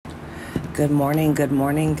Good morning, good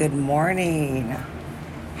morning, good morning.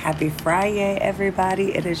 Happy Friday,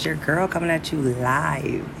 everybody. It is your girl coming at you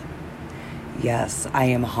live. Yes, I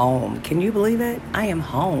am home. Can you believe it? I am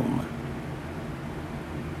home.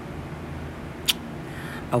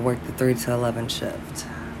 I worked the 3 to 11 shift,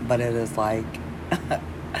 but it is like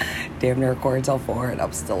damn near quarter till 4 and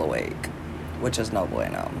I'm still awake, which is no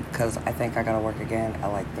bueno because I think I gotta work again at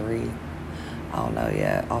like 3. I don't know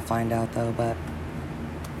yet. I'll find out though, but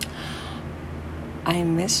I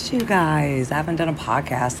missed you guys. I haven't done a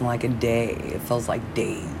podcast in like a day. It feels like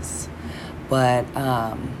days. But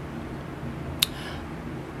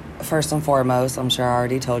first and foremost, I'm sure I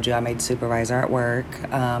already told you I made supervisor at work.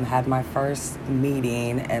 Had my first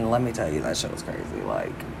meeting, and let me tell you, that shit was crazy.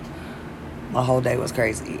 Like, my whole day was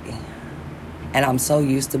crazy. And I'm so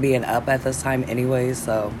used to being up at this time anyway,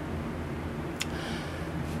 so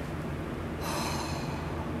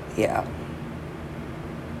yeah.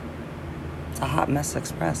 A hot mess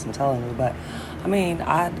express, I'm telling you. But I mean,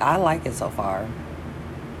 I like it so far.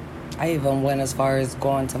 I even went as far as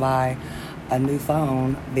going to buy a new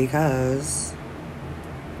phone because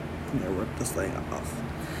let me rip this thing off,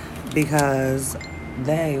 because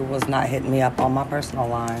they was not hitting me up on my personal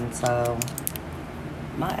line. So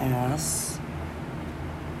my ass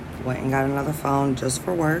went and got another phone just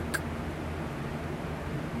for work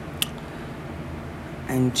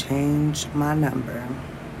and changed my number.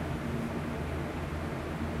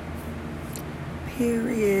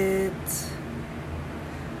 Period.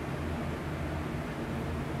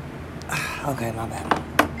 Okay, my bad.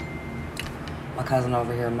 My cousin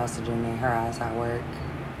over here messaging me, her ass at work.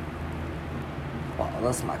 Well,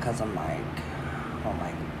 this is my cousin Mike. Oh,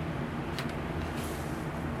 Mike.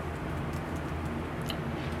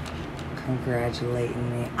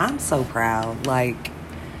 Congratulating me. I'm so proud. Like,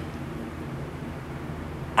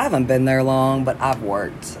 I haven't been there long, but I've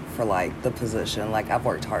worked for, like, the position. Like, I've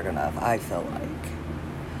worked hard enough, I feel like.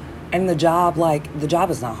 And the job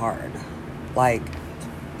is not hard. Like,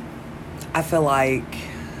 I feel like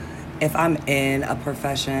if I'm in a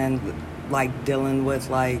profession, like, dealing with,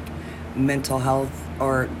 like, mental health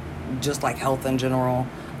or just, like, health in general,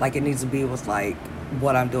 like, it needs to be with, like,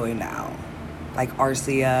 what I'm doing now. Like,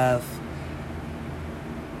 RCF,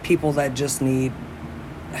 people that just need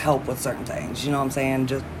help with certain things. You know what I'm saying?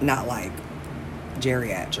 Just not, like,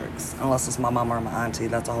 geriatrics. Unless it's my mom or my auntie.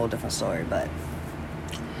 That's a whole different story, but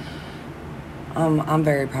I'm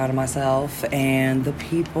very proud of myself and the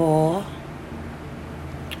people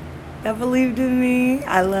that believed in me.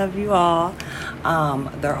 I love you all.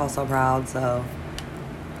 They're also proud, so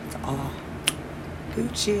it's all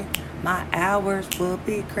Gucci. My hours will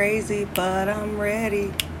be crazy, but I'm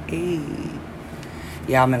ready. Hey.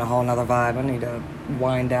 Yeah, I'm in a whole nother vibe. I need to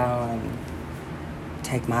wind down and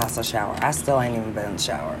take my ass a shower. I still ain't even been in the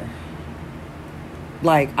shower.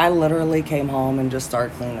 Like, I literally came home and just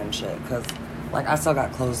started cleaning shit, because like, I still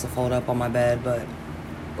got clothes to fold up on my bed, but,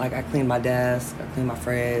 like, I cleaned my desk, I cleaned my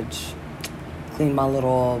fridge, cleaned my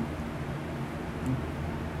little,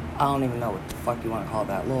 I don't even know what the fuck you want to call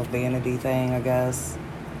that, little vanity thing, I guess.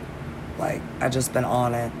 Like, I just been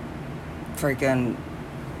on it, freaking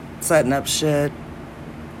setting up shit.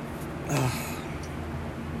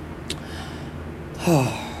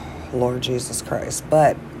 Lord Jesus Christ.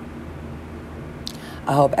 But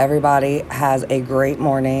I hope everybody has a great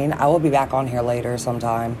morning. I will be back on here later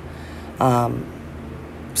sometime.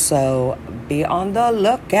 So be on the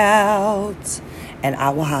lookout. And I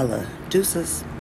will holla. Deuces.